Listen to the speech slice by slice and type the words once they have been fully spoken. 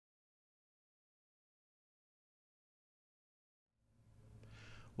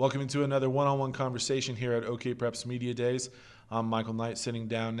Welcome to another one-on-one conversation here at OKPreps Media Days. I'm Michael Knight, sitting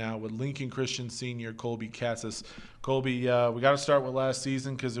down now with Lincoln Christian senior Kolbe Katsis. Kolbe, we got to start with last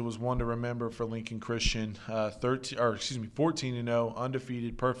season because it was one to remember for Lincoln Christian. 14-0,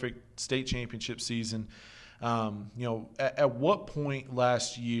 undefeated, perfect state championship season. At what point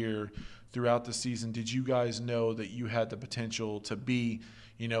last year throughout the season did you guys know that you had the potential to be,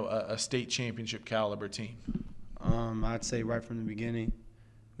 a state championship caliber team? I'd say right from the beginning,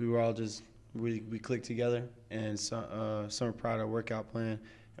 we were all just we clicked together, and summer prior to our workout plan,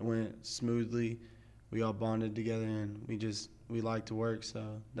 it went smoothly. We all bonded together, and we liked to work. So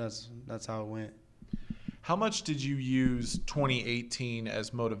that's how it went. How much did you use 2018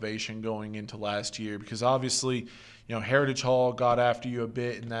 as motivation going into last year? Because obviously, Heritage Hall got after you a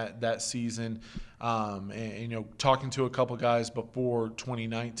bit in that season. Talking to a couple guys before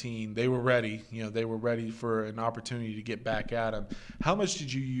 2019, they were ready. They were ready for an opportunity to get back at them. How much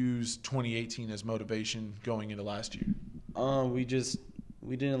did you use 2018 as motivation going into last year? We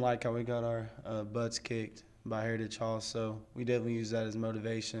didn't like how we got our butts kicked by Heritage Hall, so we definitely used that as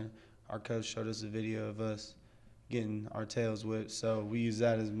motivation. Our coach showed us a video of us getting our tails whipped, so we used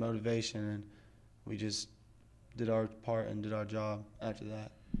that as motivation, and we just did our part and did our job after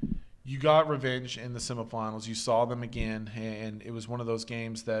that. You got revenge in the semifinals. You saw them again, and it was one of those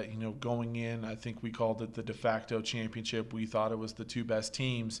games that, going in, I think we called it the de facto championship. We thought it was the two best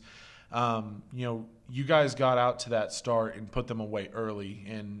teams. You guys got out to that start and put them away early.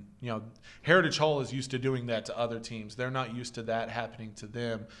 And, Heritage Hall is used to doing that to other teams. They're not used to that happening to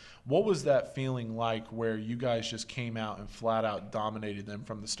them. What was that feeling like where you guys just came out and flat out dominated them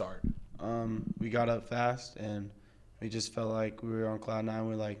from the start? We got up fast, and we just felt like we were on cloud nine.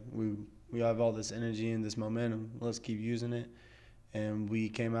 We're like, we have all this energy and this momentum. Let's keep using it. And we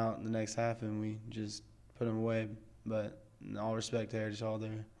came out in the next half, and we just put them away. But in all respect to Heritage Hall,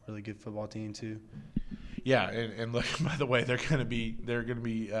 they're a really good football team too. Yeah, and look, by the way, they're going to be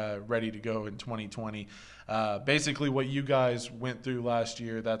ready to go in 2020. Basically, what you guys went through last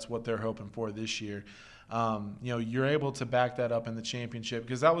year, that's what they're hoping for this year. You're able to back that up in the championship,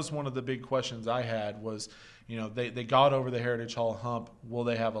 because that was one of the big questions I had was, they got over the Heritage Hall hump. Will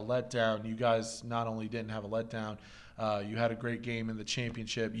they have a letdown? You guys not only didn't have a letdown, you had a great game in the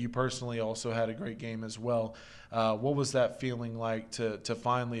championship. You personally also had a great game as well. What was that feeling like to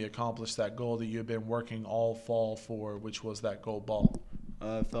finally accomplish that goal that you had been working all fall for, which was that gold ball?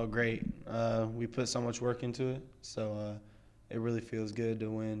 It felt great. We put so much work into it, so it really feels good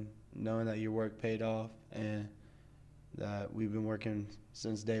to win, knowing that your work paid off and that we've been working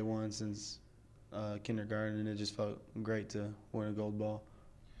since day one, since kindergarten, and it just felt great to win a gold ball.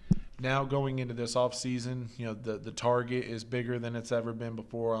 Now going into this offseason, the target is bigger than it's ever been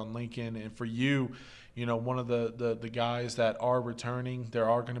before on Lincoln. And for you, one of the guys that are returning, there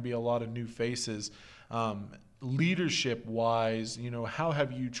are going to be a lot of new faces. Leadership-wise, how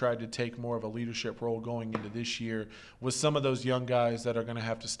have you tried to take more of a leadership role going into this year with some of those young guys that are going to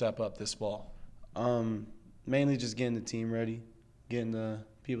have to step up this fall? Mainly just getting the team ready, getting the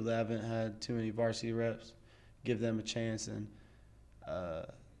people that haven't had too many varsity reps, give them a chance, and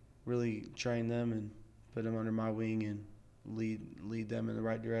really train them and put them under my wing and lead them in the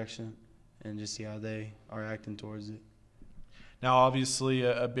right direction, and just see how they are acting towards it. Now, obviously,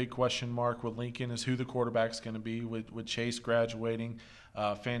 a big question mark with Lincoln is who the quarterback's going to be. With Chase graduating,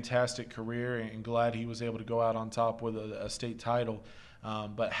 fantastic career, and glad he was able to go out on top with a state title.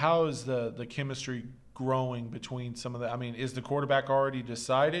 But how is the chemistry growing between some of the – I mean, is the quarterback already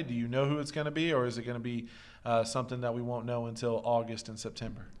decided? Do you know who it's going to be, or is it going to be something that we won't know until August and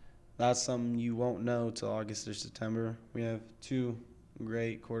September? That's something you won't know till August or September. We have two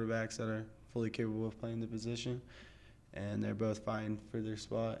great quarterbacks that are fully capable of playing the position, and they're both fighting for their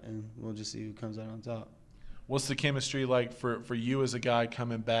spot, and we'll just see who comes out on top. What's the chemistry like for you as a guy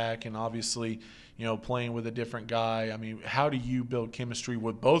coming back and obviously, playing with a different guy? I mean, how do you build chemistry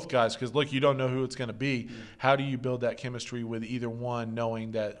with both guys? Because, look, you don't know who it's going to be. How do you build that chemistry with either one,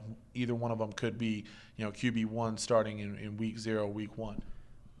 knowing that either one of them could be, QB1 starting in week 0, week 1?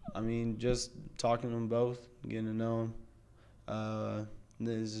 I mean, just talking to them both, getting to know them.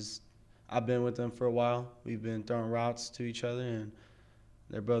 I've been with them for a while. We've been throwing routes to each other, and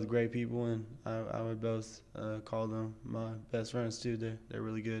they're both great people, and I would both call them my best friends too. They're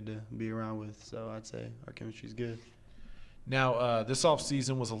really good to be around with, so I'd say our chemistry's good. Now, this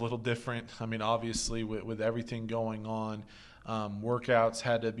offseason was a little different. I mean, obviously, with everything going on, workouts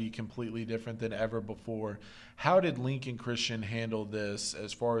had to be completely different than ever before. How did Lincoln Christian handle this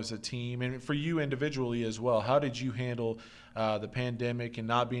as far as a team, and for you individually as well? How did you handle the pandemic and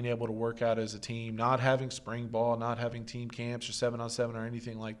not being able to work out as a team, not having spring ball, not having team camps or 7-on-7 or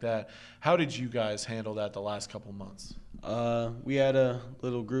anything like that? How did you guys handle that the last couple months? We had a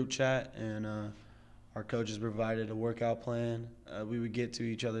little group chat, and our coaches provided a workout plan. We would get to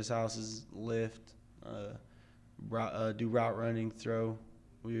each other's houses, lift, do route running, throw.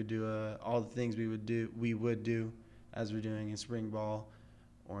 We would do all the things we would do as we're doing in spring ball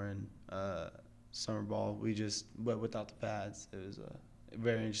or in summer ball. But without the pads. It was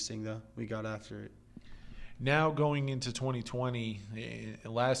very interesting though. We got after it. Now going into 2020,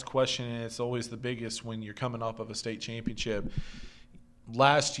 last question, and it's always the biggest when you're coming off of a state championship.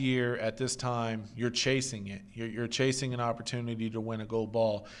 Last year at this time, you're chasing it. You're chasing an opportunity to win a gold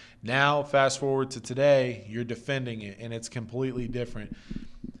ball. Now, fast forward to today, you're defending it, and it's completely different.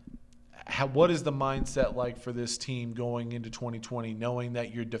 What is the mindset like for this team going into 2020, knowing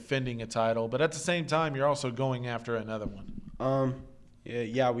that you're defending a title, but at the same time, you're also going after another one?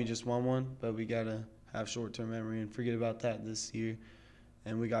 Yeah, we just won one, but we got to have short-term memory and forget about that this year,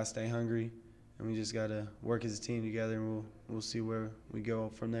 and we got to stay hungry. And we just got to work as a team together, and we'll see where we go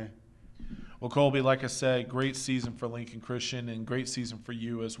from there. Well, Kolbe, like I said, great season for Lincoln Christian and great season for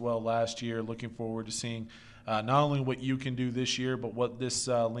you as well last year. Looking forward to seeing not only what you can do this year, but what this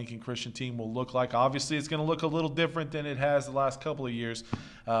Lincoln Christian team will look like. Obviously, it's going to look a little different than it has the last couple of years,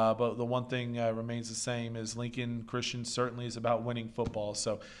 but the one thing remains the same is Lincoln Christian certainly is about winning football.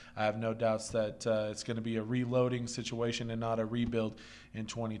 So I have no doubts that it's going to be a reloading situation and not a rebuild in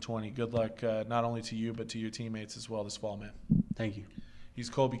 2020. Good luck not only to you but to your teammates as well this fall, man. Thank you. He's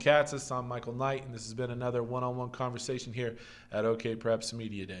Kolbe Katsis. I'm Michael Knight, and this has been another one-on-one conversation here at OKPreps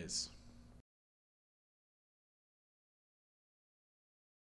Media Days.